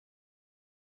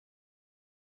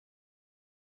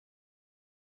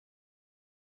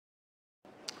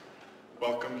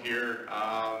welcome here.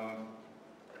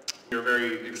 We are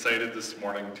very excited this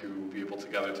morning to be able to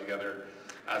gather together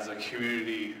as a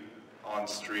community on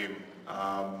stream.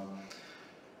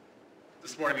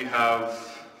 This morning we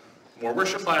have more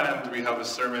worship planned. We have a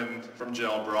sermon from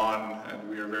Janelle Braun, and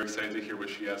we are very excited to hear what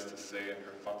she has to say in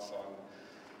her thoughts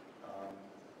on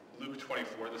Luke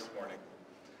 24 this morning.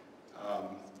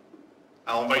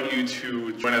 I'll invite you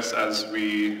to join us as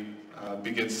we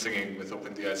begin singing with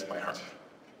Open the Eyes of My Heart.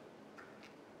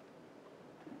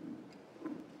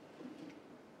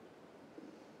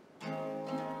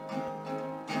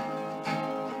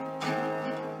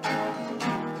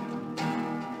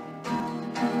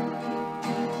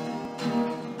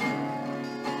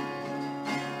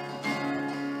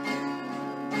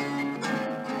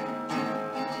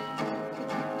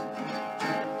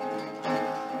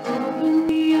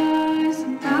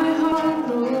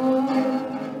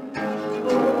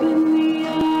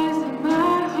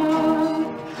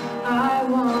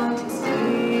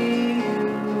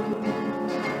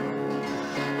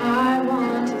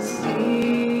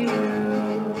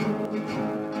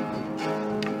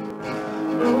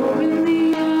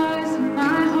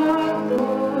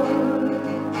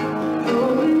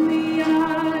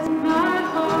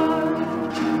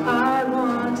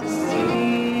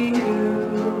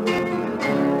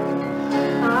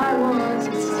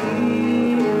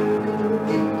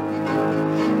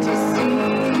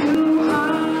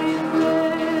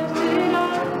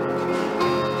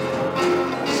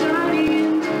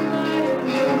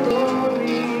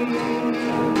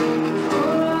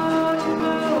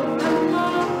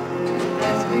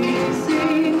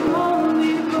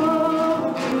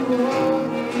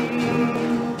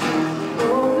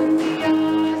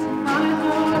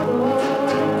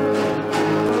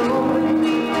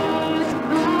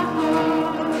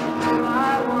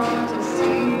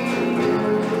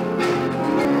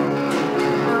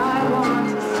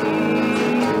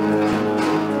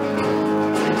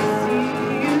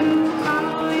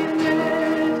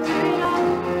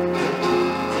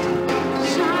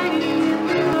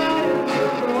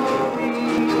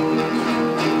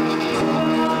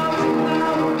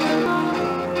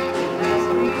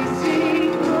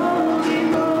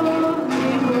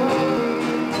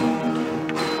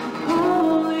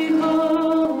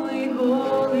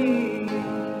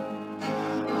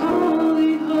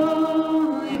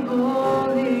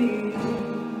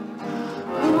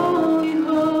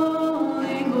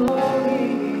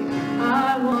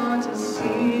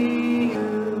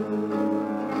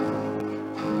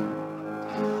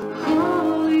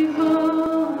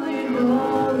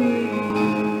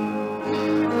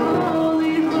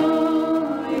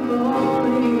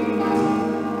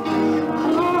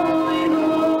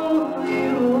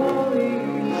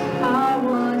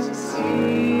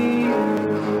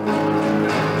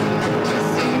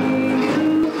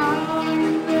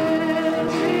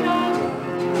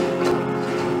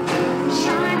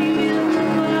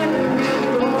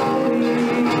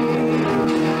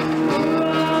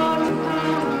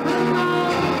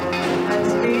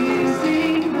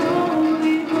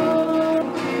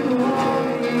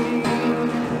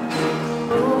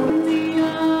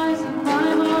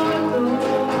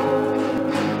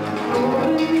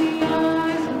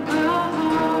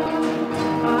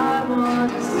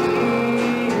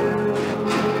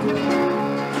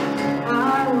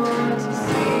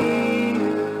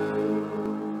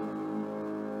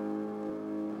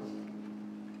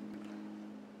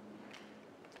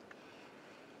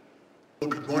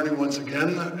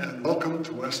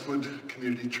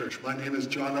 Church. My name is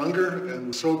John Unger, and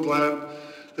we're so glad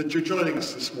that you're joining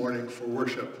us this morning for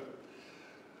worship.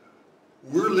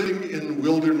 We're living in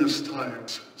wilderness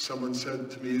times, someone said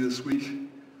to me this week,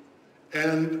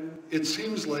 and it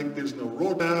seems like there's no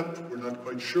roadmap, we're not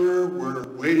quite sure, we're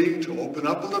waiting to open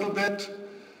up a little bit.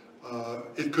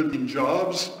 It could mean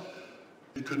jobs,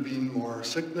 it could mean more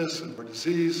sickness and more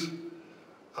disease.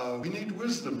 We need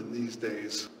wisdom in these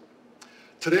days.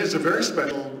 Today is a very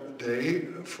special day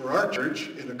for our church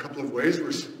in a couple of ways.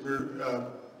 We're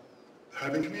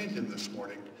having communion this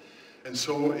morning. And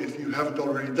so if you haven't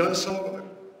already done so,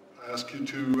 I ask you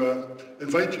to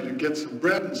invite you to get some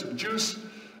bread and some juice,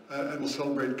 and we'll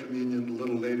celebrate communion a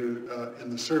little later in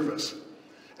the service.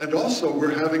 And also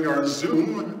we're having our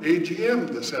Zoom AGM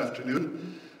this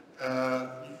afternoon,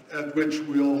 at which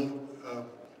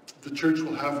the church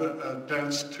will have a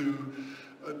chance to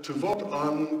vote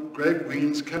on Greg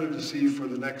Wien's candidacy for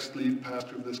the next lead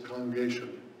pastor of this congregation.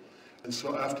 And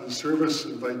so after the service, I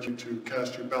invite you to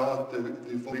cast your ballot.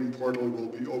 The voting portal will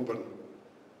be open.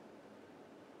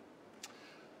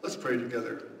 Let's pray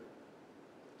together.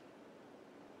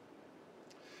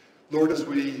 Lord, as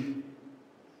we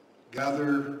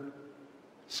gather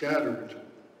scattered,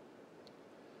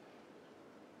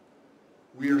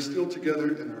 we are still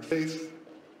together in our faith.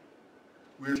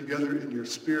 We are together in your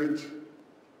spirit.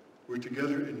 We're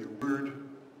together in your word.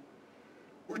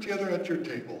 We're together at your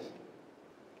table.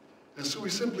 And so we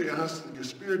simply ask that your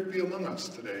spirit be among us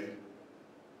today.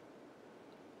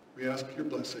 We ask your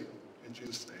blessing in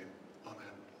Jesus' name. Amen.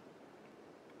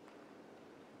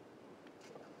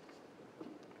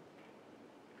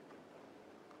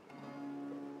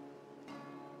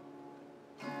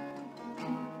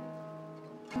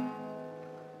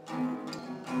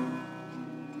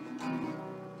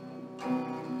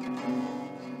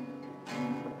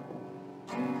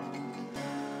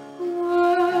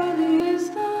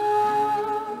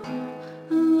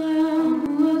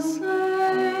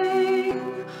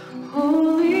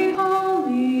 Holy,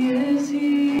 holy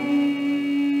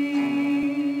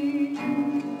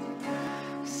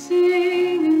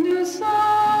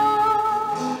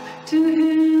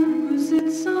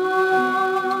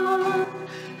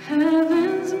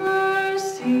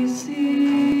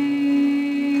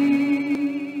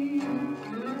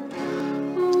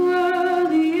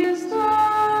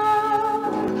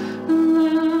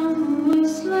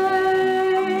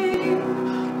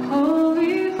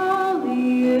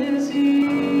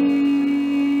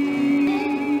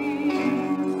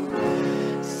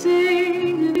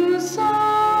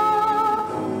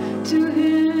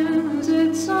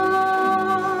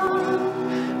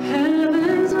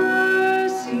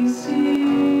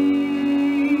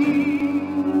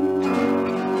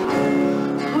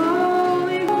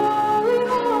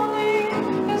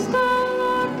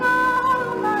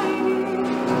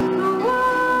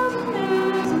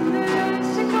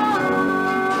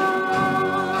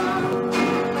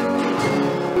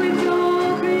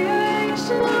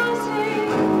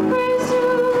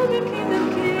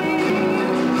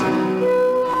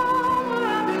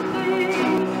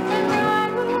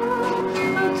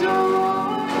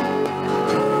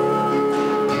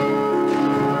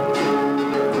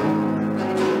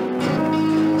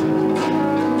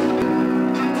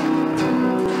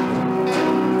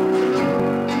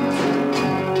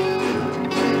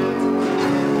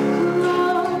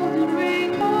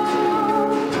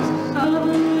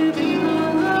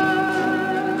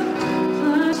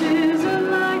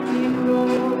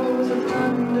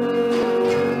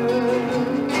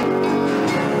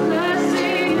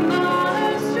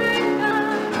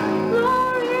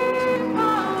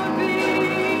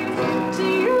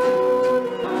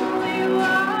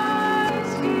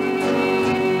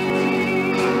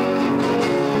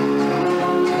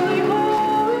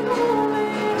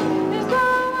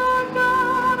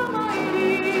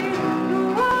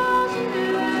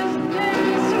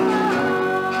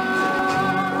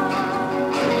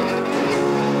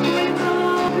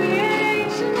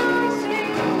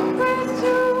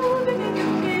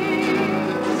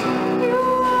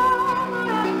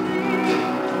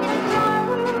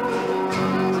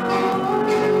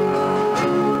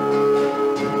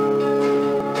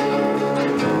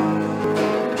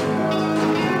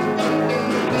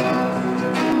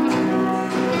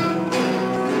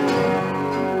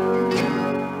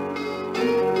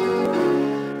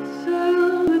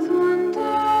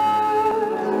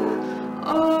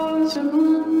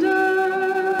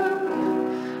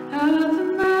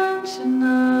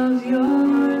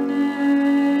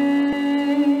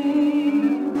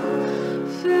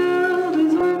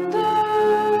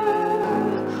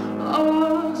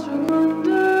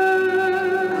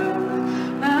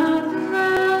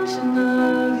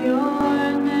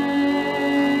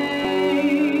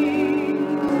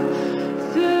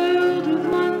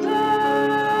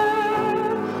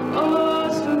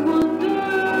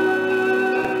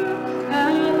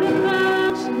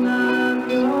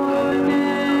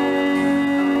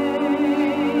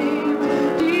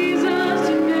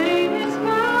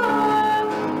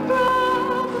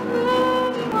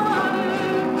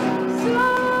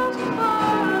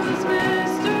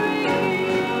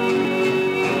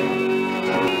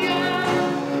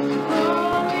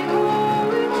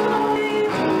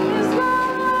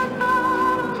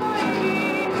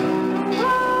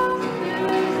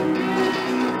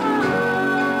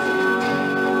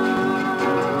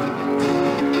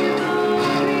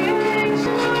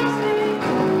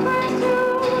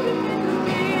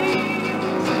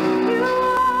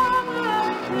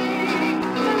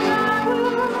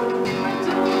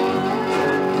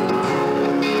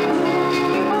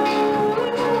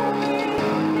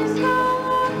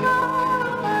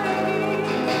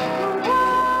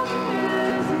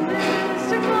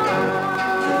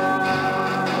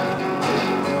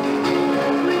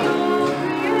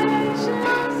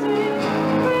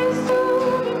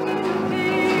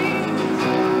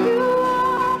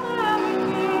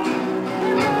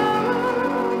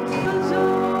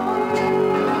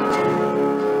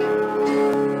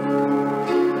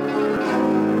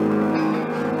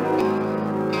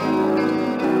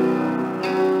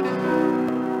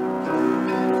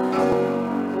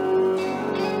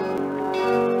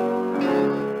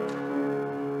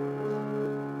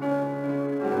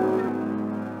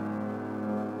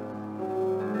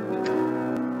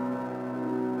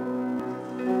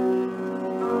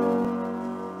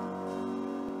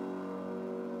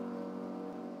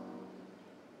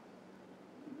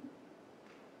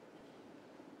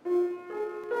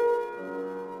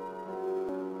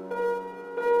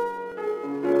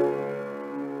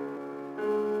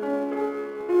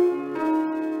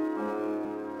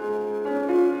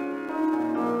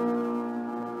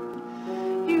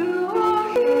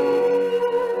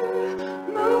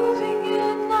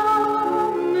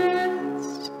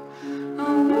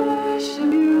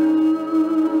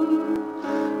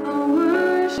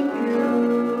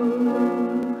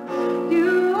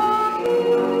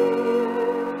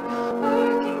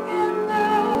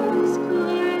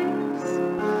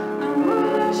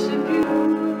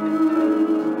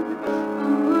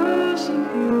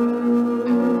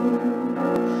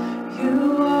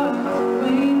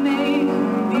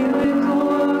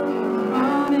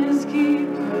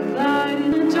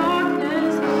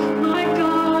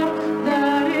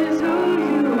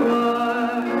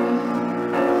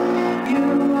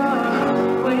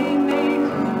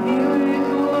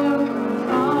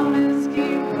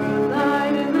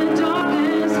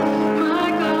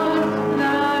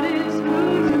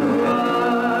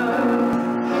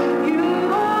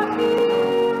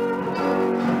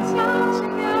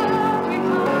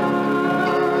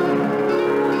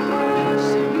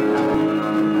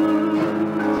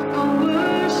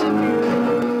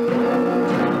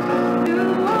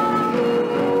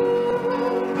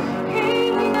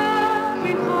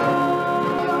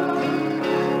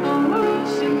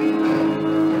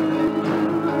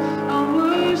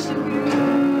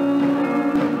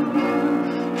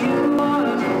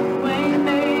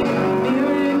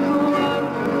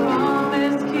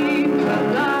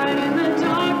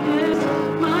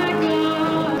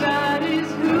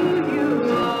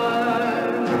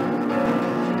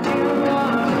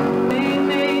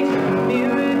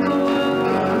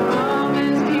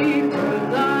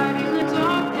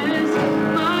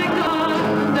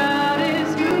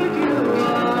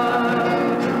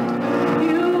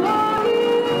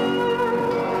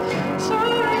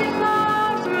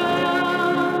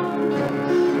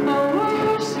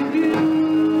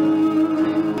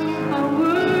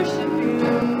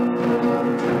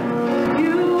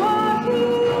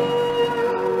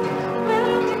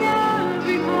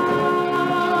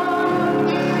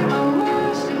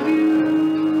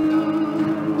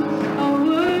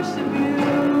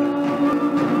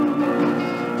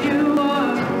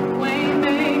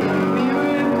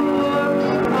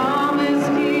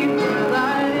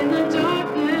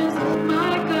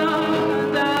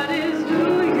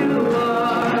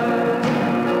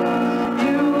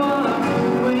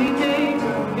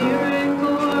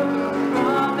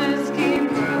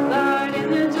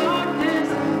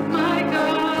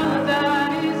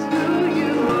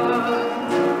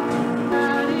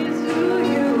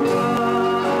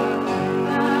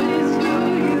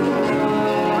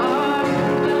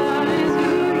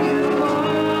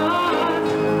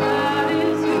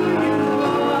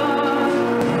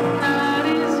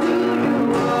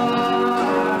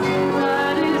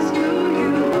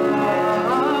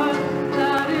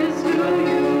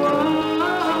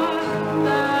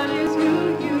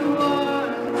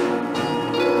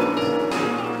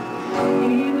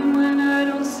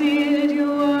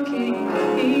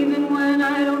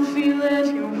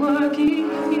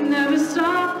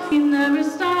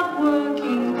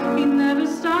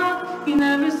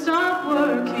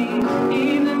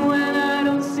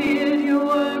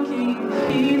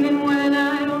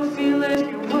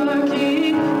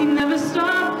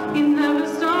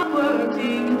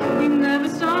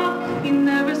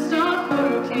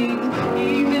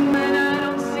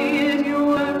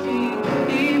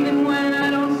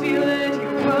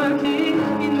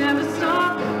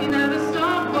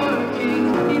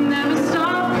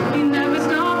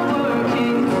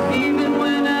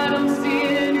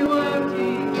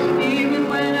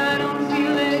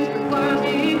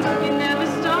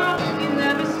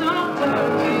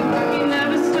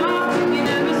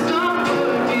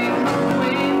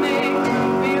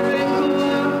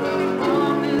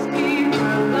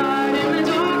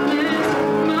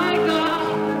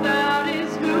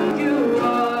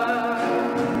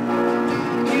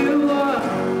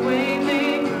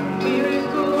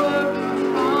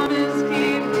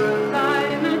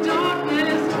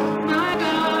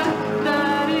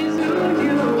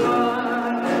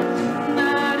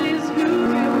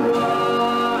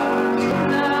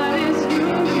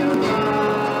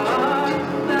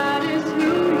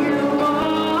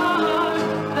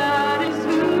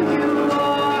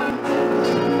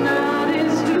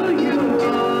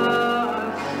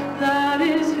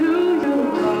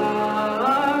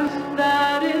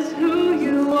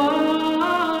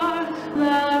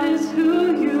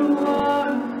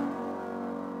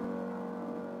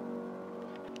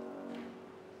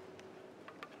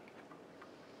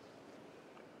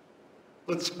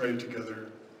Let's pray together.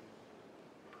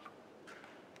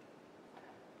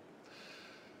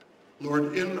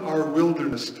 Lord, in our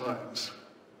wilderness times,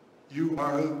 you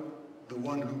are the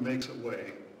one who makes a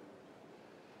way.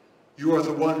 You are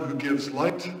the one who gives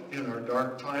light in our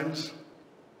dark times,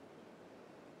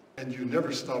 and you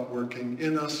never stop working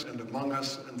in us and among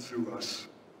us and through us.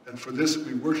 And for this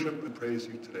we worship and praise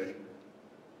you today.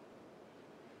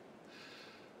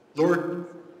 Lord,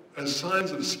 as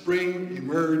signs of spring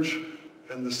emerge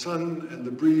and the sun and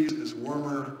the breeze is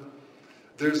warmer,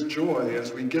 there's joy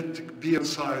as we get to be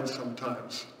outside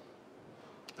sometimes.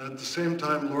 And at the same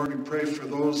time, Lord, we pray for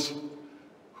those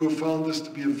who found this to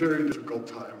be a very difficult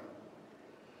time.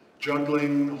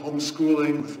 Juggling,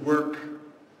 homeschooling with work,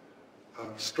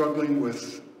 struggling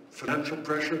with financial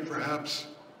pressure perhaps,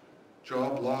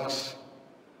 job loss,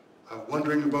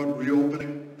 wondering about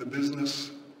reopening the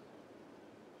business.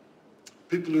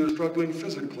 People who are struggling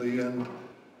physically and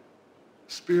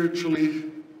spiritually,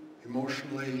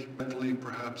 emotionally, mentally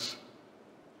perhaps.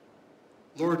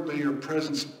 Lord, may your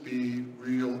presence be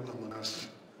real among us.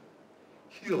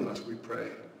 Heal us, we pray.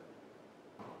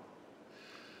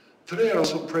 Today I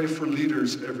also pray for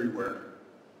leaders everywhere,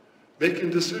 making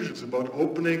decisions about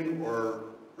opening or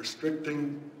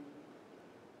restricting.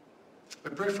 I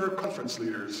pray for our conference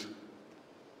leaders,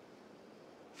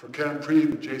 for Cam Preeb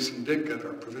and Jason Dick at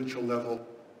our provincial level,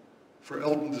 for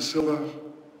Eldon De Silva,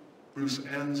 Bruce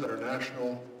Enns at our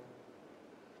national,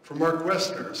 for Mark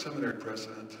Westner, our seminary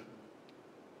president.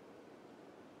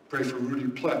 Pray for Rudy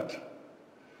Plett,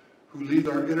 who lead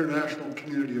our international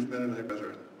community of Mennonite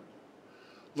brethren.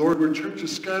 Lord, we're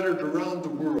churches scattered around the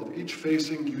world, each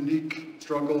facing unique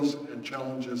struggles and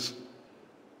challenges.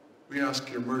 We ask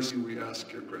your mercy, we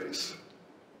ask your grace.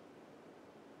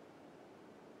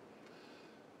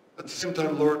 At the same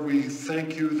time, Lord, we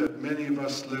thank you that many of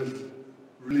us live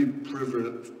really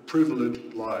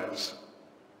privileged lives.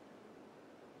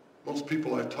 Most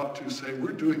people I talk to say,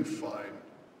 we're doing fine.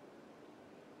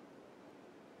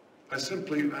 I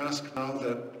simply ask now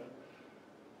that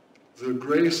the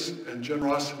grace and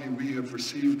generosity we have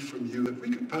received from you, that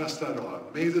we could pass that on.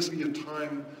 May this be a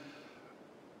time,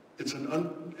 it's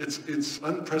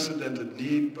unprecedented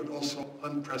need, but also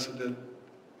unprecedented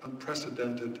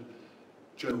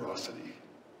generosity.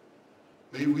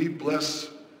 May we bless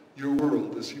your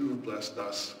world as you have blessed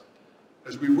us,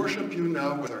 as we worship you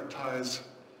now with our tithes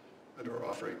and our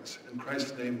offerings. In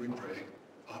Christ's name we pray.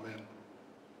 Amen.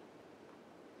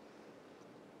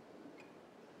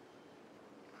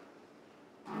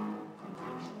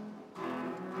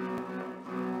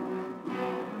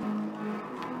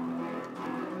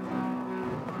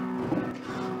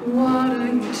 Water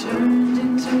you turned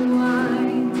into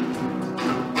wine,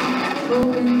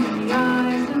 open the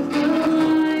eyes of the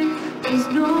blind. There's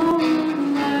no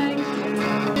one like you,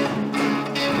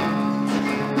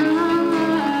 none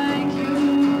like you.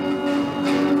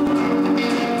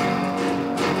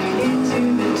 Into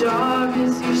the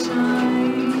darkness you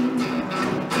shine,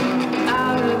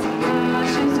 out of the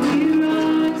ashes we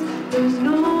rise. There's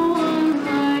no one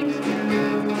like you.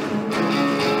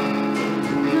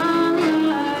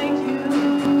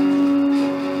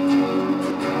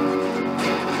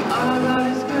 Our God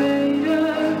is greater.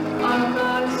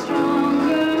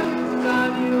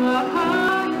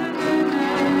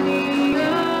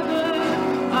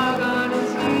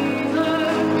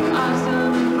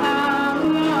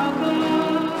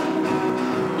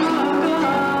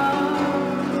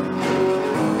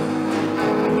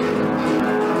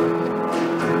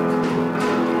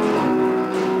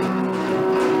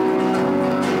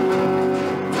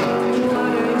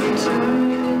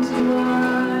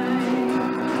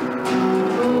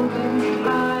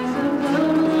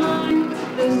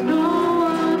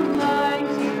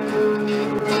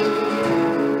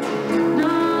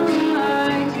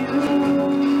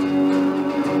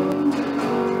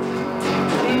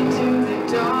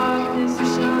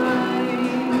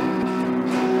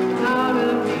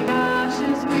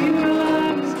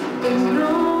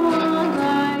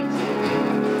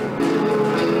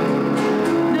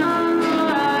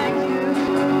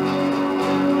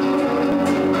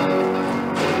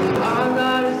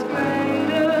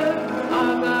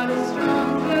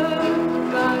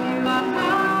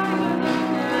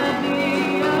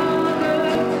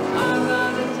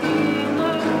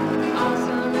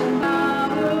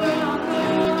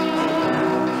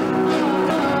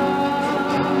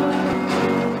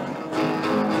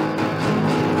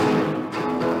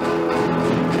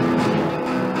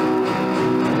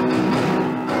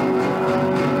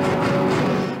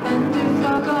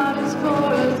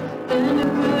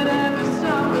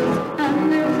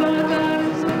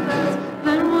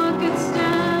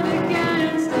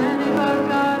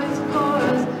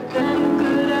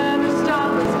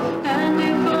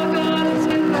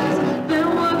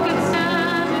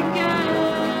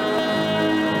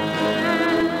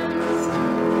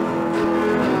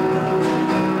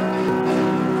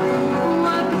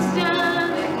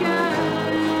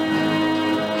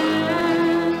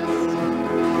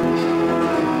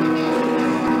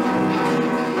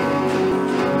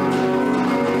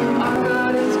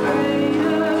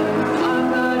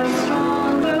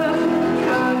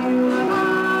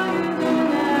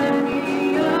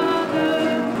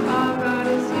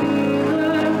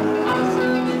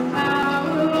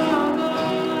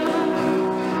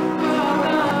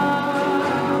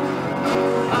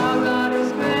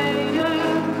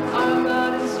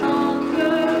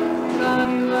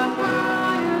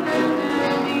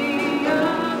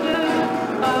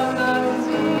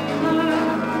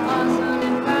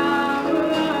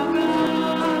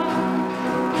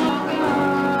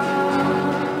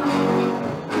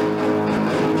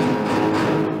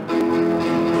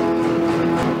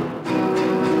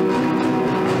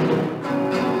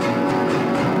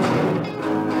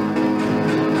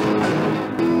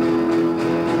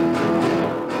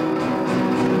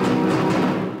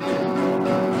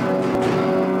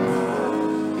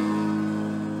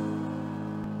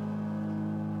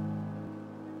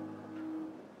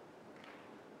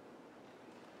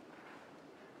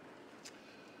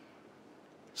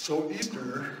 So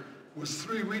Easter was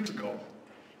 3 weeks ago.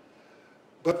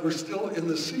 But we're still in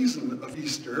the season of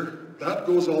Easter. That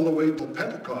goes all the way till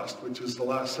Pentecost, which is the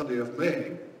last Sunday of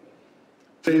May.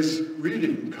 Today's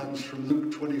reading comes from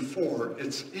Luke 24.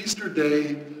 It's Easter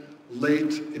Day,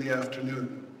 late in the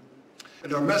afternoon.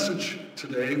 And our message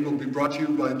today will be brought to you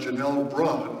by Janelle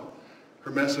Braun. Her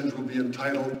message will be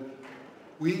entitled,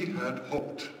 We Had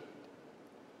Hoped.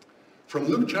 From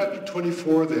Luke chapter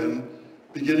 24 then,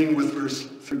 beginning with verse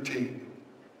 13.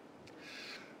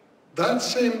 That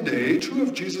same day, 2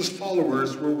 of Jesus'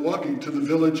 followers were walking to the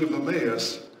village of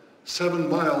Emmaus, 7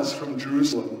 miles from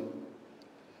Jerusalem.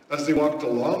 As they walked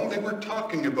along, they were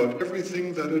talking about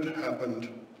everything that had happened.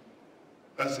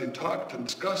 As they talked and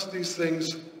discussed these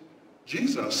things,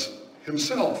 Jesus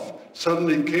himself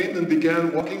suddenly came and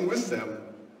began walking with them.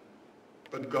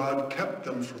 But God kept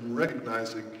them from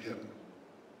recognizing him.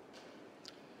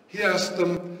 He asked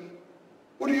them,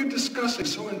 "What are you discussing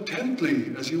so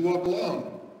intently as you walk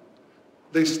along?"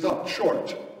 They stopped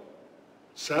short,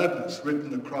 sadness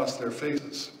written across their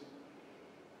faces.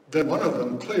 Then one of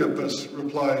them, Cleopas,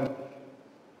 replied,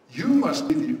 "You must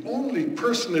be the only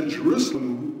person in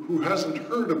Jerusalem who hasn't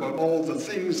heard about all the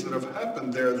things that have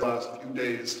happened there the last few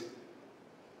days."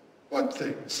 "What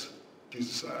things?"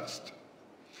 Jesus asked.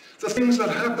 "The things that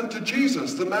happened to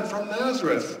Jesus, the man from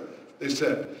Nazareth," they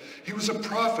said. "He was a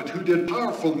prophet who did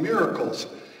powerful miracles,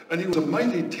 and he was a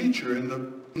mighty teacher in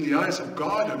the eyes of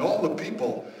God and all the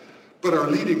people. But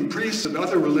our leading priests and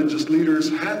other religious leaders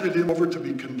handed him over to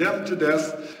be condemned to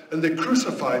death, and they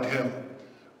crucified him.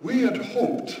 We had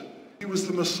hoped he was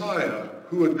the Messiah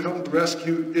who had come to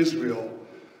rescue Israel.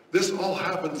 This all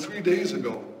happened 3 days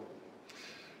ago."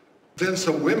 Then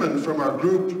some women from our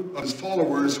group of his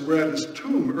followers were at his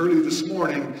tomb early this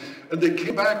morning, and they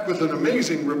came back with an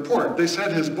amazing report. They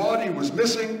said his body was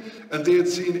missing, and they had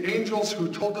seen angels who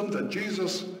told them that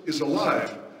Jesus is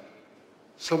alive.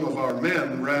 Some of our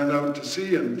men ran out to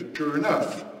see, and sure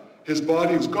enough, his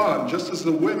body was gone, just as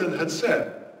the women had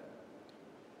said.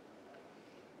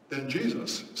 Then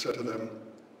Jesus said to them,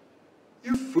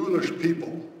 "You foolish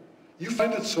people, you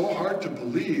find it so hard to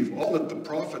believe all that the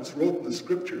prophets wrote in the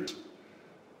scriptures.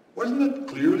 Wasn't it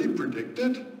clearly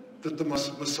predicted that the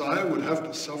Messiah would have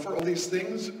to suffer all these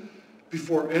things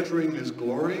before entering his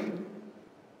glory?"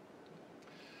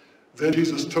 Then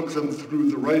Jesus took them through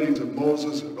the writings of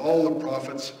Moses and all the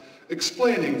prophets,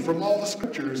 explaining from all the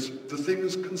scriptures the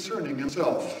things concerning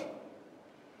himself.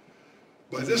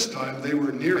 By this time they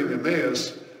were nearing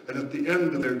Emmaus, and at the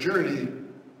end of their journey,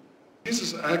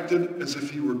 Jesus acted as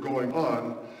if he were going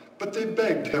on, but they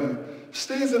begged him,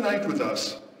 "Stay the night with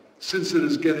us, since it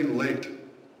is getting late."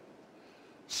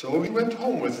 So he went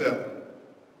home with them.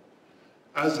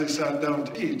 As they sat down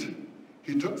to eat,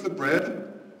 he took the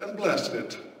bread and blessed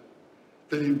it.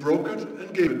 Then he broke it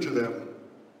and gave it to them.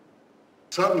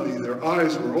 Suddenly their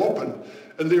eyes were opened,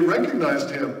 and they recognized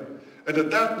him, and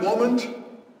at that moment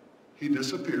he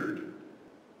disappeared.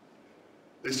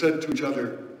 They said to each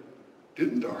other,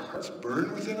 "Didn't our hearts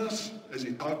burn within us as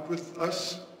he talked with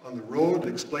us on the road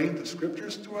and explained the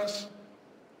scriptures to us?"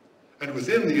 And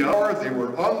within the hour they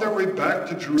were on their way back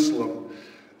to Jerusalem.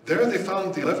 There they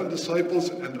found the 11 disciples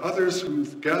and others who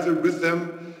gathered with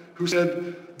them, who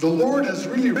said, "The Lord has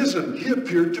really risen. He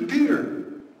appeared to Peter."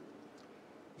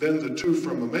 Then the 2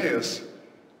 from Emmaus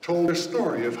told their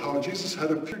story of how Jesus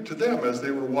had appeared to them as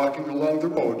they were walking along the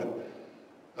road,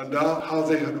 and how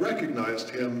they had recognized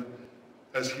him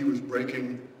as he was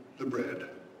breaking the bread.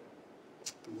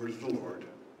 The word of the Lord.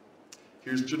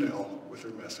 Here's Janelle with her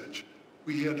message.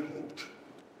 We had hoped.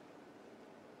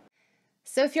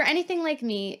 So if you're anything like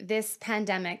me, this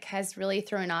pandemic has really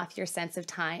thrown off your sense of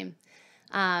time.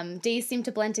 Days seem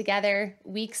to blend together,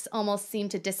 weeks almost seem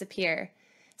to disappear.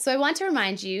 So I want to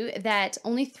remind you that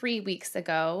only 3 weeks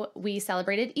ago, we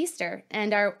celebrated Easter,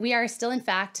 and we are still, in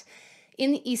fact,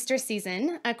 in the Easter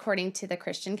season, according to the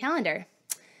Christian calendar.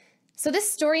 So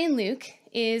this story in Luke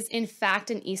is, in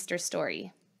fact, an Easter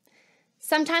story.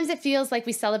 Sometimes it feels like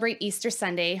we celebrate Easter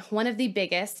Sunday, one of the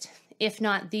biggest, if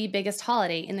not the biggest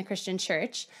holiday in the Christian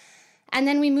church, and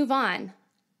then we move on.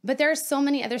 But there are so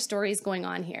many other stories going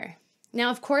on here.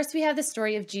 Now, of course, we have the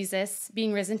story of Jesus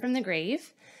being risen from the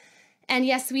grave. And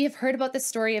yes, we have heard about the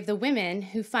story of the women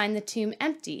who find the tomb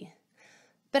empty.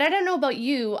 But I don't know about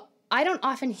you, I don't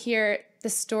often hear the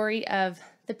story of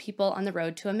the people on the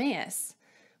road to Emmaus,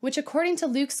 which according to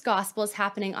Luke's gospel is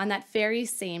happening on that very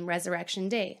same resurrection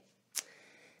day.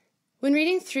 When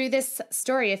reading through this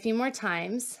story a few more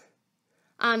times,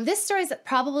 this story is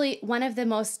probably one of the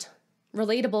most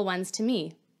relatable ones to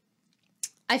me.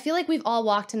 I feel like we've all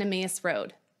walked an Emmaus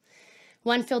road,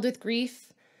 one filled with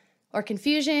grief, or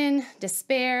confusion,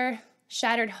 despair,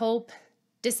 shattered hope,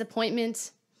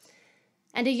 disappointment,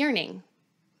 and a yearning.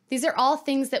 These are all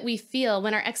things that we feel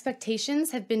when our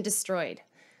expectations have been destroyed.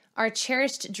 Our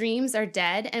cherished dreams are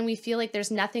dead, and we feel like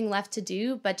there's nothing left to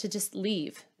do but to just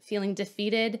leave, feeling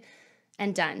defeated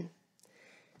and done.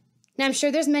 Now, I'm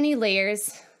sure there's many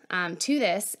layers to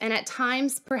this, and at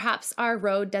times, perhaps our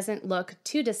road doesn't look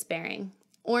too despairing,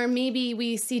 or maybe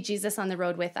we see Jesus on the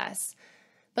road with us.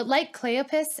 But like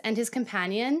Cleopas and his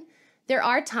companion, there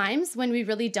are times when we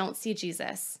really don't see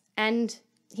Jesus, and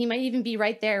he might even be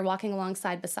right there walking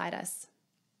alongside beside us.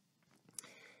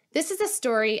 This is a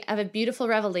story of a beautiful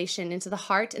revelation into the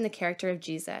heart and the character of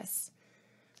Jesus.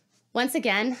 Once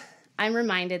again, I'm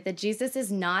reminded that Jesus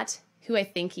is not who I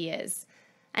think he is,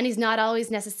 and he's not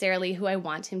always necessarily who I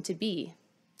want him to be.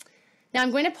 Now,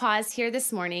 I'm going to pause here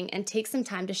this morning and take some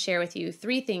time to share with you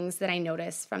 3 things that I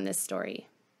notice from this story.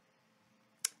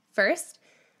 First,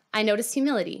 I noticed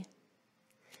humility.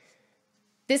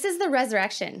 This is the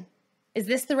resurrection. Is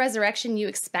this the resurrection you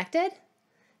expected?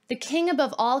 The king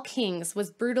above all kings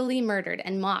was brutally murdered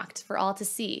and mocked for all to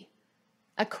see.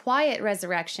 A quiet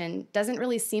resurrection doesn't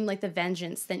really seem like the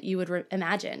vengeance that you would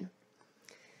imagine.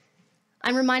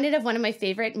 I'm reminded of one of my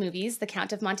favorite movies, The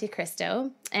Count of Monte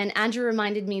Cristo, and Andrew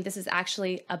reminded me this is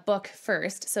actually a book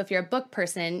first, so if you're a book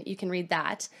person, you can read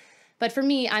that. But for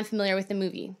me, I'm familiar with the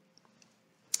movie.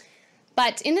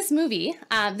 But in this movie,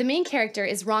 the main character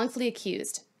is wrongfully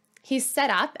accused. He's set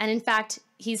up, and in fact,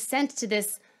 he's sent to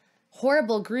this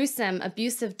horrible, gruesome,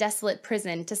 abusive, desolate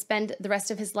prison to spend the rest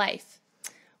of his life.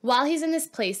 While he's in this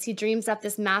place, he dreams up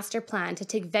this master plan to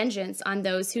take vengeance on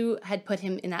those who had put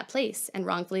him in that place and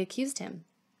wrongfully accused him.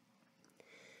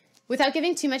 Without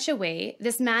giving too much away,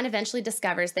 this man eventually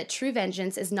discovers that true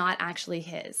vengeance is not actually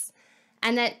his,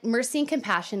 and that mercy and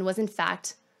compassion was in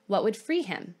fact what would free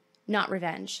him, not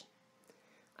revenge.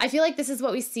 I feel like this is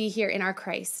what we see here in our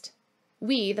Christ.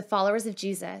 We, the followers of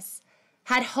Jesus,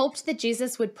 had hoped that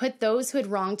Jesus would put those who had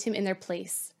wronged him in their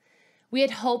place. We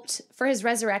had hoped for his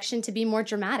resurrection to be more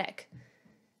dramatic,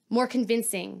 more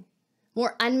convincing,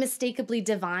 more unmistakably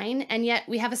divine, and yet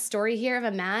we have a story here of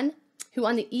a man who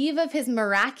on the eve of his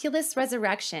miraculous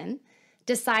resurrection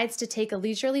decides to take a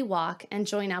leisurely walk and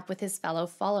join up with his fellow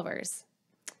followers.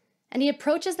 And he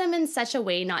approaches them in such a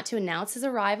way not to announce his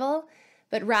arrival,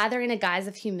 but rather in a guise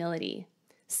of humility,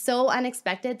 so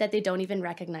unexpected that they don't even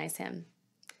recognize him.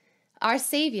 Our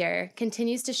Savior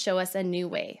continues to show us a new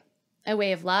way. A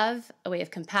way of love, a way of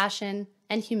compassion,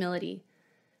 and humility.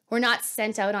 We're not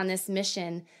sent out on this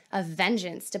mission of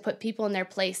vengeance to put people in their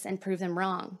place and prove them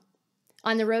wrong.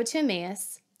 On the road to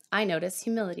Emmaus, I notice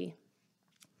humility.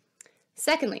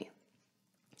 Secondly,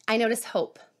 I notice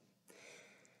hope.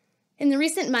 In the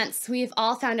recent months, we have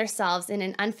all found ourselves in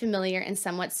an unfamiliar and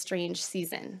somewhat strange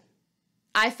season.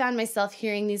 I found myself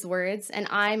hearing these words, and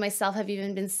I myself have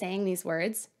even been saying these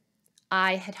words.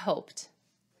 I had hoped.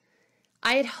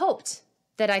 I had hoped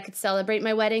that I could celebrate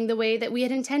my wedding the way that we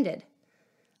had intended.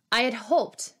 I had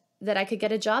hoped that I could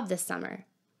get a job this summer.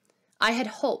 I had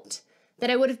hoped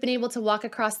that I would have been able to walk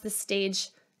across the stage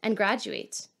and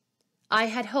graduate. I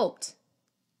had hoped.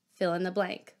 Fill in the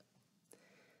blank.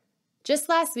 Just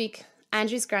last week,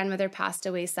 Andrew's grandmother passed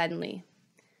away suddenly,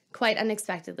 quite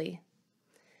unexpectedly.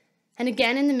 And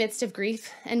again, in the midst of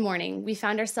grief and mourning, we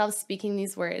found ourselves speaking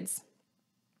these words.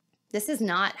 This is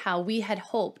not how we had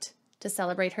hoped to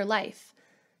celebrate her life,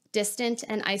 distant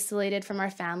and isolated from our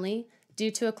family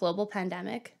due to a global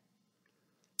pandemic.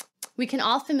 We can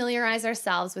all familiarize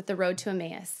ourselves with the road to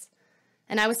Emmaus,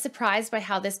 and I was surprised by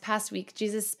how this past week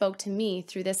Jesus spoke to me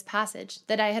through this passage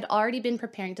that I had already been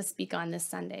preparing to speak on this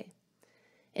Sunday.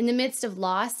 In the midst of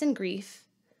loss and grief,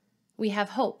 we have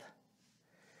hope.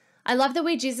 I love the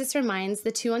way Jesus reminds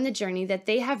the 2 on the journey that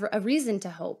they have a reason to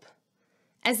hope.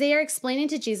 As they are explaining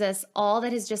to Jesus all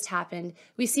that has just happened,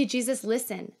 we see Jesus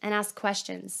listen and ask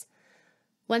questions.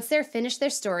 Once they're finished their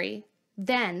story,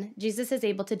 then Jesus is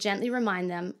able to gently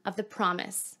remind them of the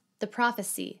promise, the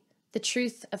prophecy, the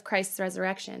truth of Christ's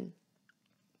resurrection.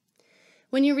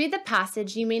 When you read the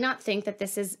passage, you may not think that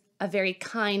this is a very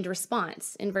kind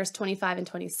response in verse 25 and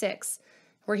 26,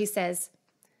 where he says,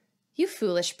 "You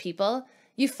foolish people,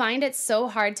 you find it so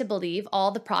hard to believe all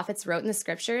the prophets wrote in the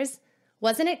scriptures?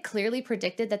 Wasn't it clearly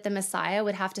predicted that the Messiah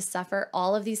would have to suffer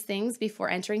all of these things before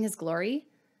entering his glory?"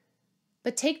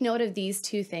 But take note of these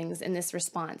 2 things in this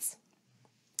response.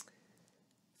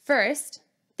 First,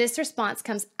 this response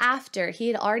comes after he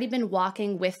had already been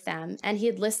walking with them and he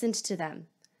had listened to them.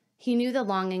 He knew the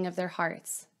longing of their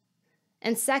hearts.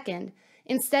 And second,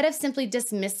 instead of simply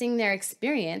dismissing their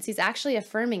experience, he's actually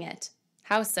affirming it.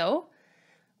 How so?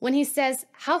 When he says,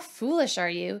 "How foolish are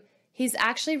you?" He's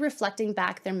actually reflecting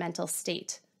back their mental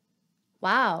state.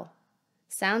 Wow,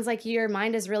 sounds like your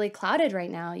mind is really clouded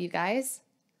right now, you guys.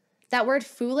 That word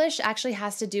foolish actually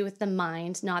has to do with the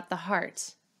mind, not the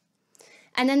heart.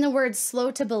 And then the word slow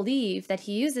to believe that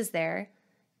he uses there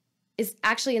is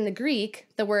actually in the Greek,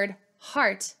 the word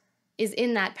heart is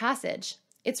in that passage.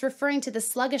 It's referring to the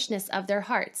sluggishness of their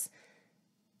hearts.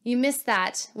 You miss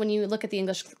that when you look at the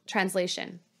English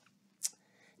translation.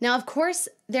 Now, of course,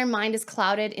 their mind is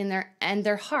clouded and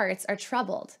their hearts are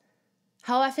troubled.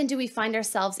 How often do we find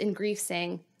ourselves in grief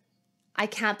saying, I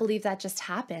can't believe that just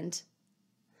happened?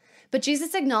 But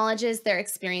Jesus acknowledges their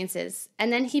experiences,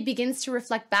 and then he begins to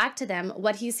reflect back to them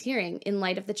what he's hearing in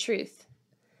light of the truth.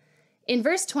 In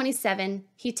verse 27,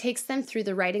 he takes them through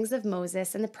the writings of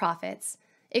Moses and the prophets,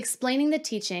 explaining the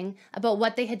teaching about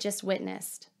what they had just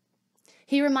witnessed.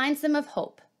 He reminds them of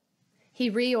hope. He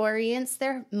reorients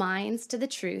their minds to the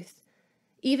truth,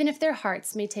 even if their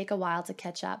hearts may take a while to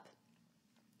catch up.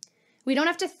 We don't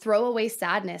have to throw away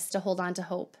sadness to hold on to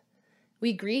hope.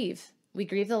 We grieve. We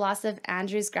grieve the loss of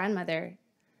Andrew's grandmother,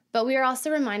 but we are also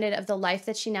reminded of the life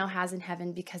that she now has in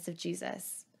heaven because of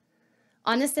Jesus.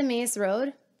 On this Emmaus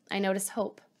road, I notice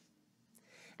hope.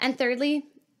 And thirdly,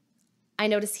 I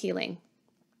notice healing.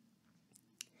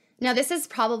 Now, this is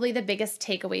probably the biggest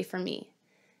takeaway for me.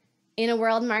 In a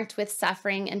world marked with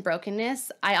suffering and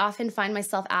brokenness, I often find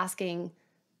myself asking,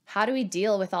 how do we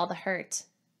deal with all the hurt?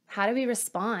 How do we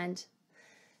respond?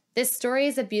 This story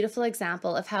is a beautiful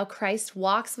example of how Christ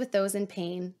walks with those in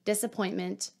pain,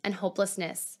 disappointment, and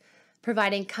hopelessness,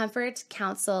 providing comfort,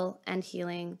 counsel, and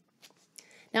healing.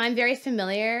 Now, I'm very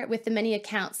familiar with the many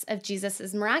accounts of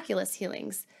Jesus' miraculous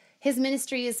healings. His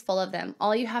ministry is full of them.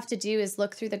 All you have to do is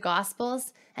look through the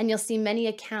Gospels, and you'll see many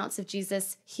accounts of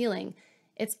Jesus healing.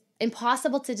 It's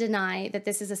impossible to deny that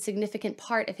this is a significant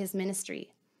part of his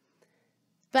ministry.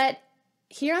 But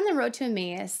here on the road to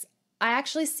Emmaus, I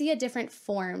actually see a different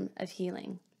form of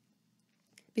healing.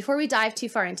 Before we dive too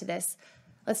far into this,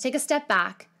 let's take a step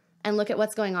back and look at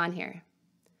what's going on here.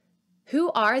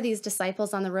 Who are these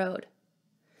disciples on the road?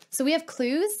 So we have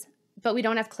clues, but we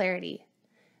don't have clarity.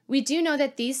 We do know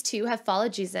that these two have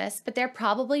followed Jesus, but they're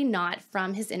probably not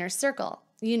from his inner circle.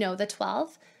 You know, the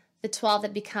 12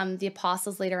 that become the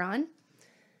apostles later on.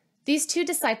 These two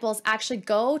disciples actually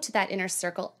go to that inner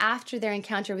circle after their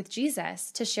encounter with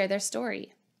Jesus to share their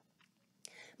story.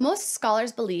 Most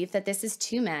scholars believe that this is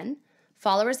two men,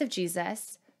 followers of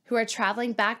Jesus, who are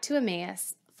traveling back to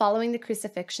Emmaus following the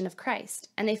crucifixion of Christ,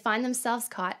 and they find themselves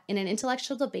caught in an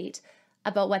intellectual debate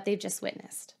about what they've just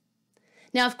witnessed.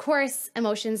 Now, of course,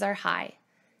 emotions are high,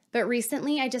 but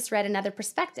recently I just read another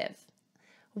perspective,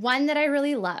 one that I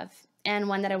really love and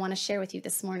one that I want to share with you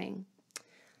this morning.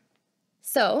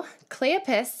 So,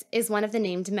 Cleopas is one of the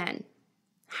named men.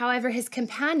 However, his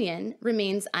companion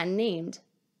remains unnamed.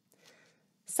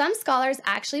 Some scholars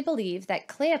actually believe that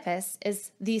Cleopas is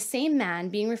the same man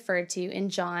being referred to in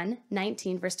John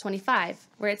 19, verse 25,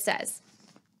 where it says,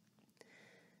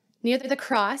 near the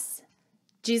cross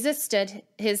of Jesus stood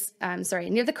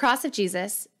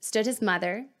his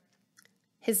mother,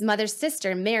 his mother's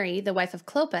sister, Mary, the wife of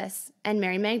Clopas, and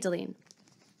Mary Magdalene.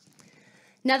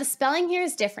 Now, the spelling here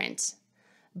is different,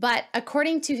 but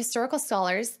according to historical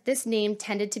scholars, this name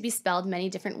tended to be spelled many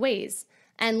different ways,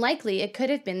 and likely it could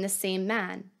have been the same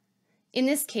man. In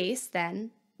this case,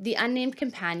 then, the unnamed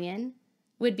companion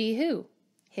would be who?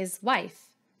 His wife,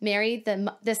 Mary,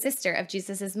 the sister of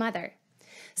Jesus' mother.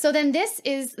 So then this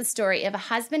is the story of a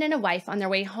husband and a wife on their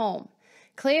way home.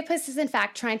 Cleopas is in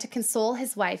fact trying to console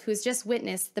his wife who's just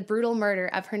witnessed the brutal murder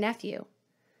of her nephew.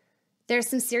 There's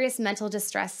some serious mental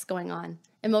distress going on,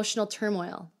 emotional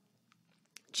turmoil.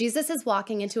 Jesus is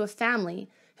walking into a family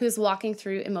who's walking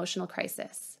through emotional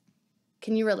crisis.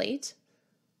 Can you relate?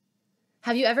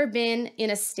 Have you ever been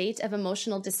in a state of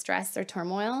emotional distress or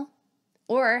turmoil?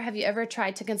 Or have you ever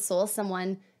tried to console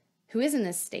someone who is in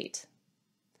this state?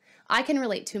 I can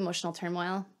relate to emotional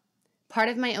turmoil. Part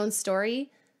of my own story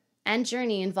and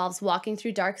journey involves walking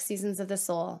through dark seasons of the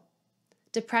soul.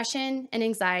 Depression and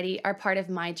anxiety are part of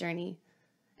my journey,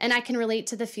 and I can relate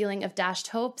to the feeling of dashed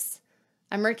hopes,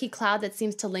 a murky cloud that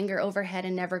seems to linger overhead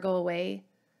and never go away,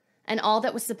 and all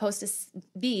that was supposed to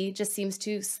be just seems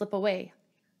to slip away.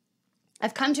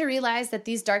 I've come to realize that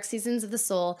these dark seasons of the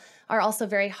soul are also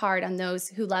very hard on those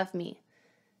who love me.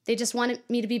 They just want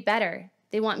me to be better.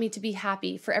 They want me to be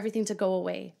happy, for everything to go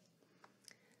away.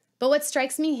 But what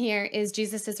strikes me here is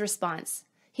Jesus' response.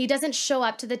 He doesn't show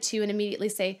up to the two and immediately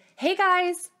say, hey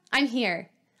guys, I'm here.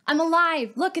 I'm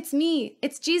alive. Look, it's me.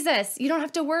 It's Jesus. You don't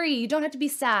have to worry. You don't have to be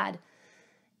sad.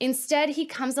 Instead, he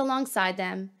comes alongside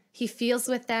them. He feels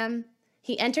with them.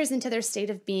 He enters into their state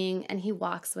of being and he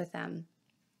walks with them.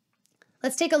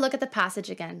 Let's take a look at the passage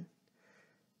again.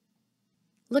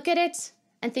 Look at it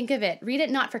and think of it. Read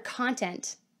it not for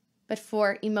content, but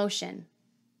for emotion.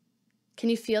 Can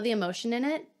you feel the emotion in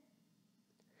it?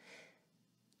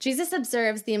 Jesus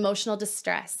observes the emotional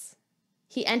distress.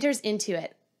 He enters into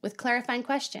it with clarifying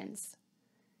questions.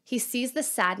 He sees the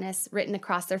sadness written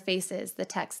across their faces, the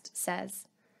text says,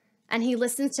 and he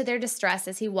listens to their distress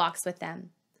as he walks with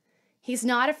them. He's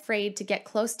not afraid to get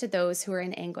close to those who are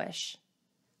in anguish.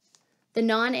 The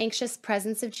non-anxious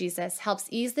presence of Jesus helps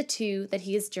ease the two that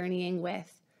he is journeying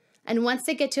with. And once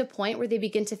they get to a point where they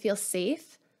begin to feel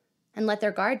safe and let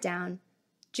their guard down,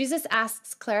 Jesus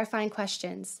asks clarifying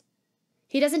questions.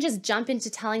 He doesn't just jump into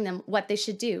telling them what they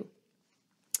should do.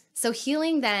 So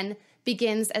healing then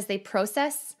begins as they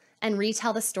process and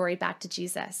retell the story back to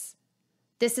Jesus.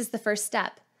 This is the first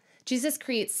step. Jesus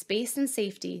creates space and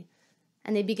safety,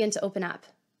 and they begin to open up.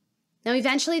 Now,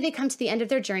 eventually they come to the end of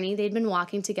their journey. They'd been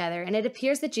walking together, and it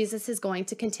appears that Jesus is going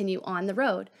to continue on the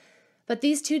road. But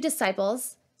these two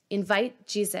disciples invite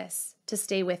Jesus to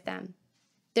stay with them.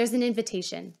 There's an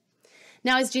invitation.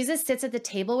 Now, as Jesus sits at the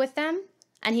table with them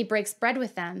and he breaks bread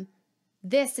with them,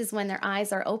 this is when their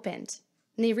eyes are opened,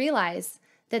 and they realize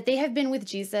that they have been with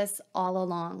Jesus all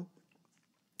along.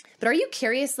 But are you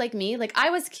curious like me? Like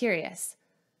I was curious.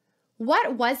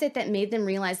 What was it that made them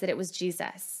realize that it was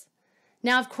Jesus?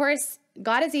 Now, of course,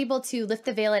 God is able to lift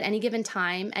the veil at any given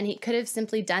time, and he could have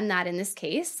simply done that in this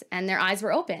case, and their eyes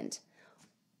were opened.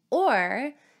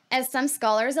 Or, as some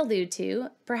scholars allude to,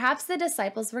 perhaps the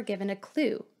disciples were given a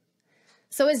clue.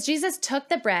 So as Jesus took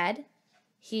the bread,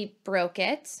 he broke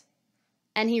it,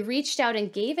 and he reached out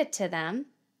and gave it to them.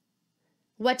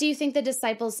 What do you think the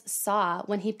disciples saw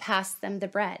when he passed them the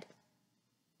bread?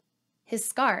 His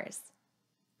scars,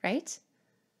 right?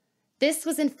 This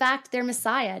was in fact their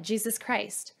Messiah, Jesus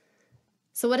Christ.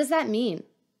 So what does that mean?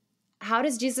 How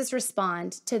does Jesus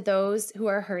respond to those who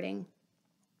are hurting?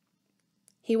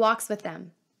 He walks with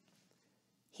them.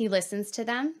 He listens to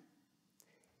them.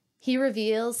 He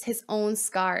reveals his own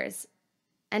scars.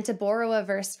 And to borrow a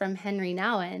verse from Henry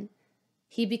Nouwen,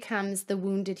 he becomes the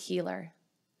wounded healer.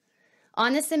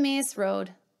 On this Emmaus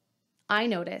road, I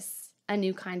notice a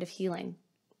new kind of healing.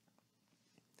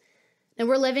 Now,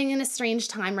 we're living in a strange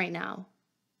time right now.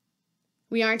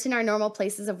 We aren't in our normal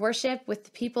places of worship with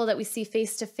the people that we see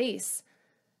face to face.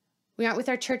 We aren't with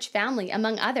our church family,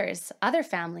 among others, other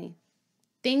family.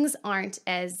 Things aren't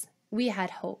as we had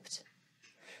hoped.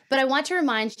 But I want to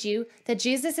remind you that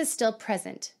Jesus is still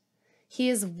present. He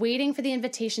is waiting for the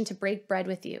invitation to break bread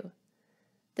with you.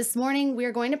 This morning, we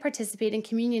are going to participate in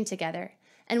communion together,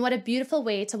 and what a beautiful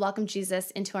way to welcome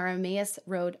Jesus into our Emmaus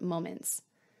Road moments.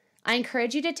 I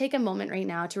encourage you to take a moment right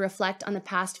now to reflect on the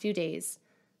past few days,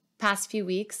 past few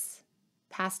weeks,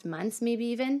 past months maybe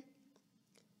even.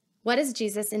 What is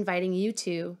Jesus inviting you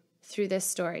to through this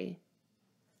story?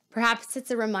 Perhaps it's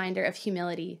a reminder of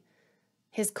humility,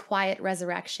 his quiet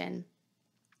resurrection,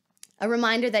 a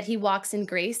reminder that he walks in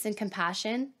grace and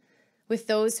compassion with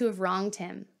those who have wronged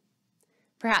him.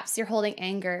 Perhaps you're holding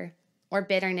anger or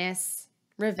bitterness,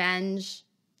 revenge,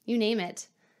 you name it.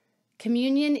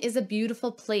 Communion is a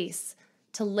beautiful place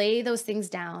to lay those things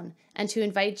down and to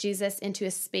invite Jesus into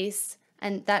a space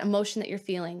and that emotion that you're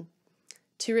feeling,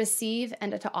 to receive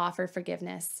and to offer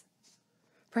forgiveness.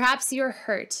 Perhaps you're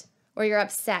hurt or you're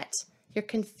upset, you're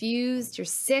confused, you're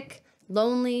sick,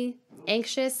 lonely,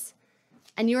 anxious,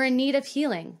 and you're in need of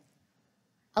healing.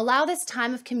 Allow this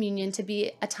time of communion to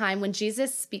be a time when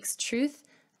Jesus speaks truth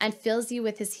and fills you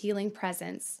with his healing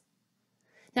presence.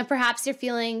 Now, perhaps you're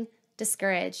feeling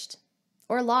discouraged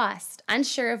or lost,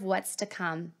 unsure of what's to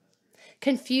come,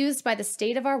 confused by the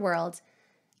state of our world.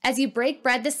 As you break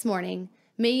bread this morning,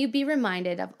 may you be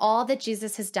reminded of all that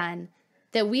Jesus has done,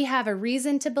 that we have a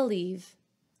reason to believe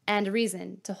and a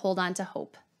reason to hold on to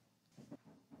hope.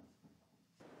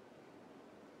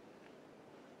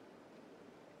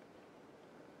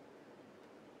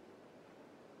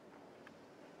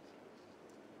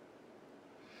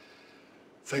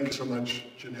 Thank you so much,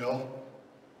 Janelle.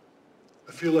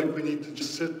 I feel like we need to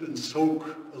just sit and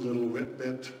soak a little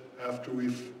bit after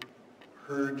we've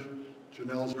heard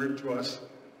Janelle's word to us.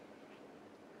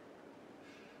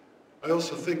 I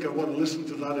also think I want to listen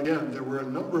to that again. There were a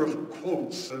number of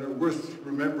quotes that are worth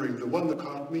remembering. The one that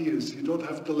caught me is, you don't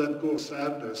have to let go of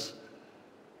sadness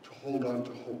to hold on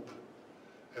to hope.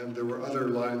 And there were other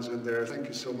lines in there. Thank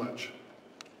you so much.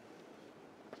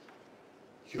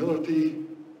 Humility,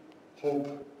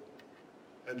 hope,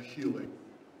 and healing.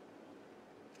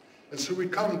 And so we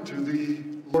come to the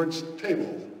Lord's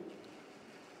table.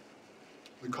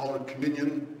 We call it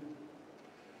communion.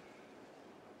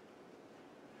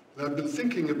 And I've been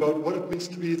thinking about what it means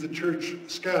to be the church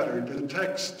scattered. In the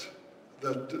text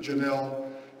that Janelle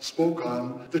spoke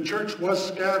on, the church was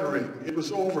scattering. It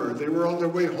was over. They were on their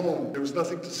way home. There was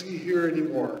nothing to see here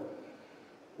anymore.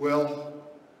 Well,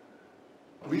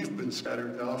 we've been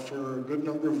scattered now for a good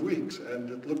number of weeks,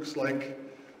 and it looks like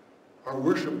our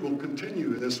worship will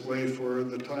continue this way for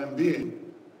the time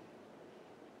being.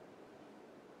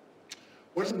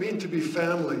 What does it mean to be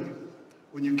family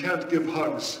when you can't give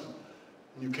hugs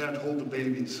and you can't hold the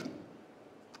babies?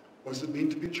 What does it mean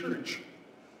to be church?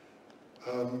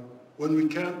 When we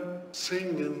can't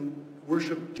sing and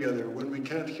worship together, when we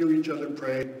can't hear each other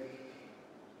pray,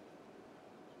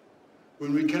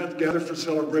 when we can't gather for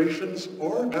celebrations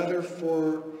or gather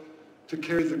to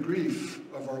carry the grief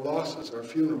of our losses, our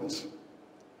funerals.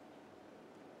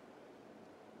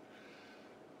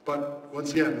 But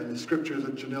once again, in the scripture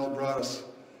that Janelle brought us,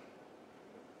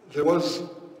 there was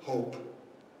hope.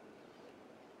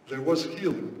 There was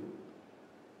healing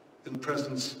in the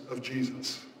presence of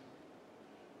Jesus.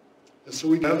 And so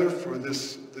we gather for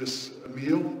this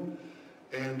meal,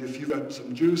 and if you've got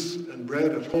some juice and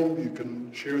bread at home, you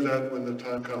can share that when the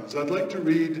time comes. I'd like to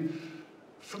read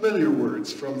familiar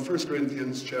words from 1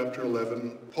 Corinthians chapter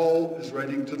 11. Paul is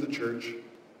writing to the church.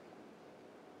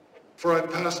 For I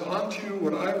pass on to you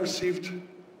what I received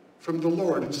from the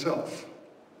Lord himself.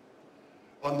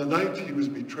 On the night he was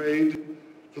betrayed,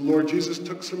 the Lord Jesus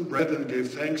took some bread and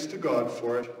gave thanks to God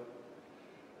for it.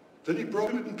 Then he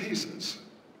broke it in pieces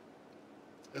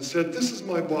and said, "This is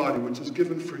my body, which is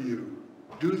given for you.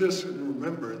 Do this in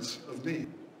remembrance of me."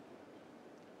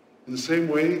 In the same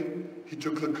way, he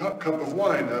took the cup of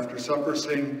wine after supper,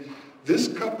 saying, "This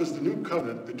cup is the new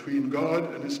covenant between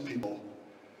God and his people,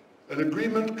 an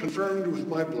agreement confirmed with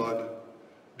my blood.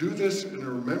 Do this in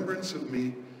remembrance of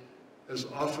me as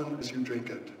often as you drink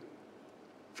it.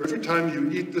 For every time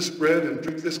you eat this bread and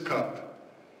drink this cup,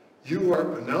 you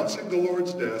are announcing the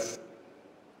Lord's death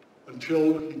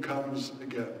until he comes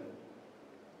again."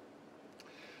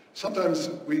 Sometimes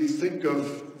we think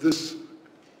of this,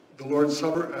 the Lord's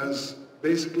Supper, as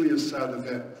basically a sad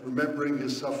event, remembering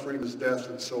his suffering, his death,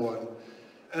 and so on.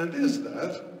 And it is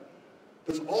that,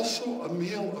 but it's also a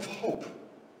meal of hope.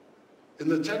 In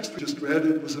the text we just read,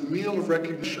 it was a meal of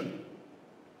recognition.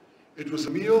 It was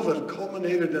a meal that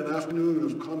culminated an afternoon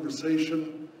of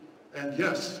conversation and,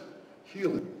 yes,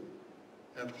 healing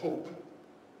and hope.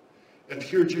 And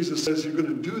here Jesus says, you're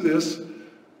going to do this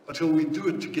until we do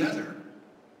it together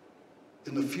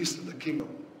in the feast of the kingdom,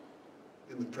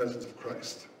 in the presence of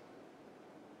Christ.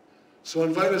 So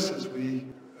invite us as we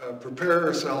prepare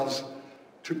ourselves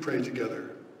to pray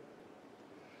together.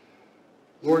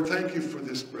 Lord, thank you for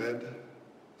this bread.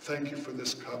 Thank you for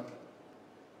this cup.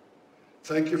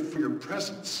 Thank you for your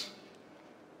presence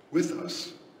with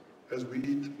us as we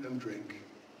eat and drink.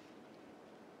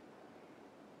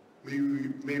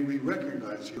 May we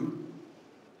recognize you.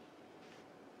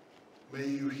 May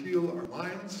you heal our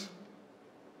minds,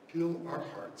 heal our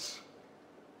hearts.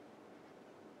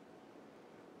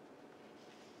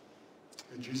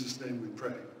 In Jesus' name we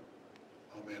pray.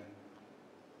 Amen.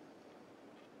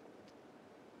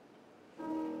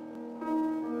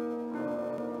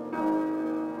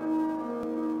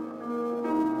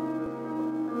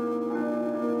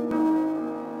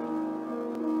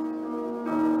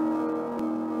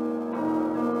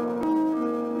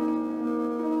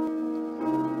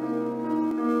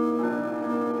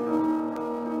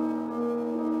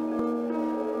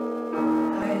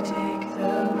 I take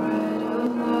the bread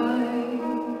of life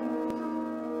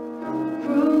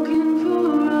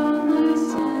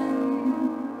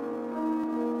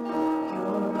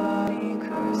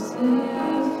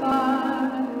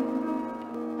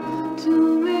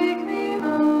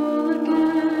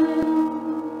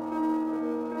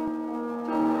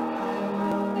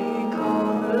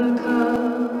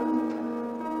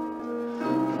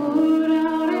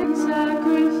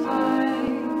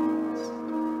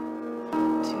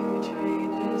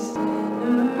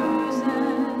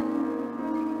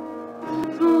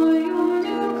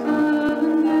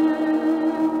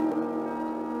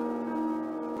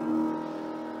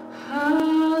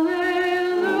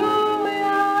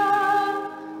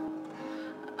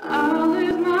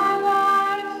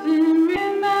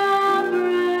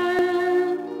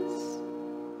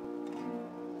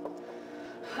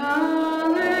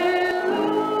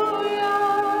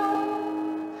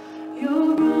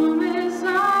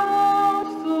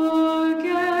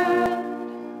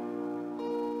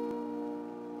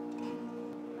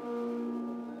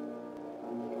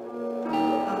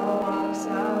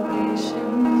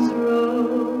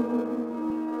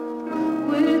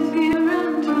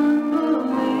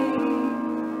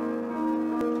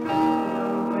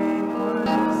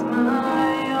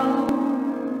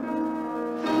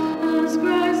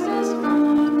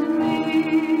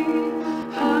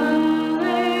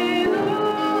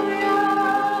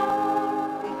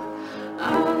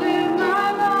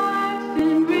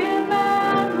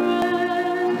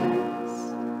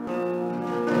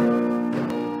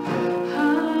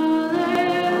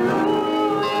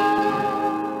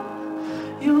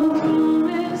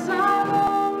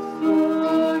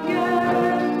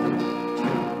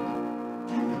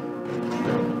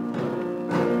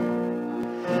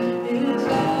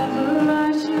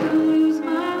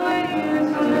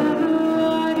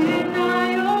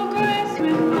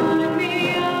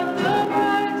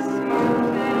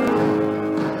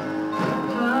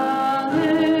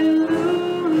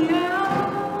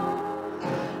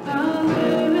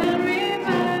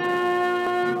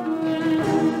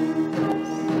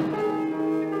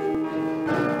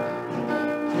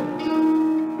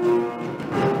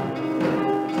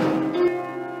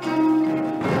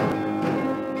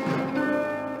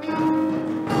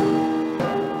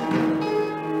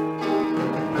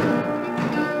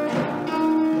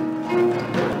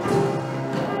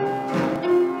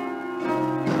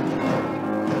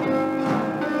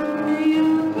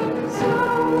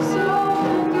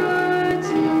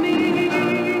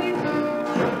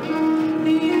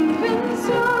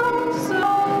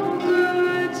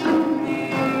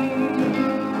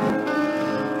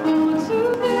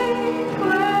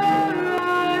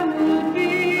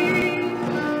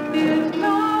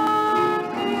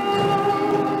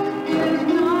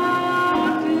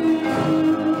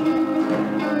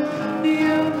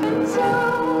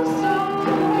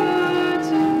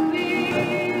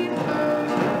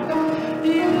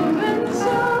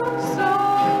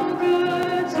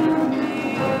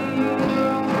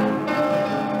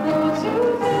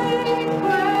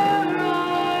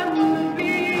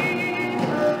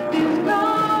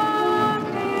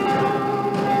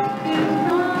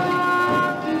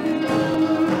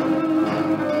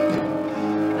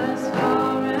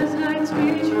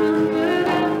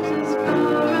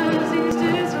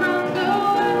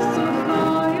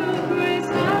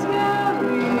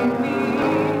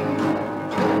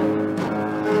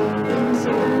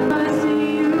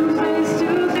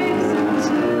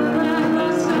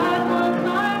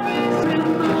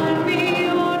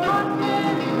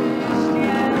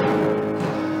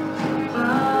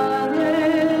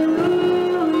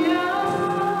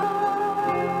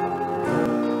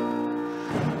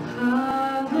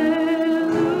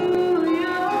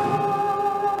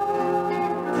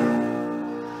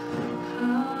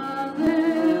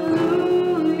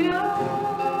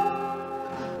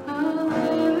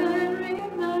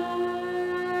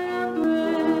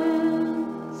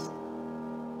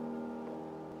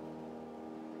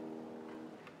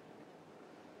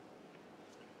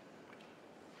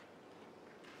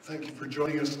Thank you for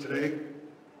joining us today.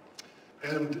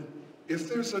 And if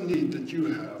there's a need that you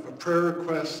have, a prayer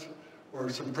request or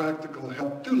some practical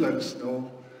help, do let us know.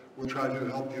 We'll try to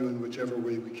help you in whichever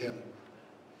way we can.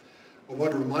 I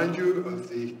want to remind you of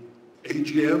the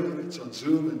AGM. It's on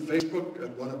Zoom and Facebook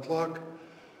at 1 o'clock.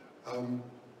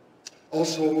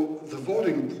 Also, the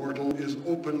voting portal is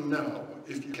open now.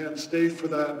 If you can't stay for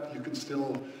that, you can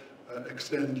still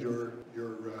extend your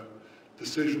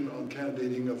decision on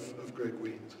candidating of Greg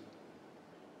Wiens.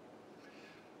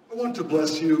 I want to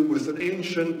bless you with an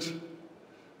ancient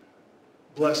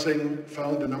blessing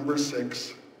found in number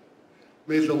 6.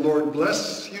 May the Lord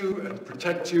bless you and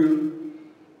protect you.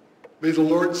 May the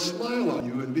Lord smile on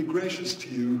you and be gracious to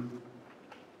you.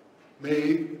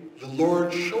 May the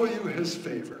Lord show you his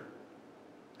favor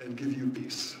and give you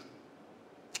peace.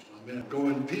 Amen. Go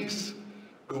in peace,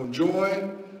 go in joy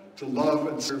to love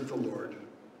and serve the Lord.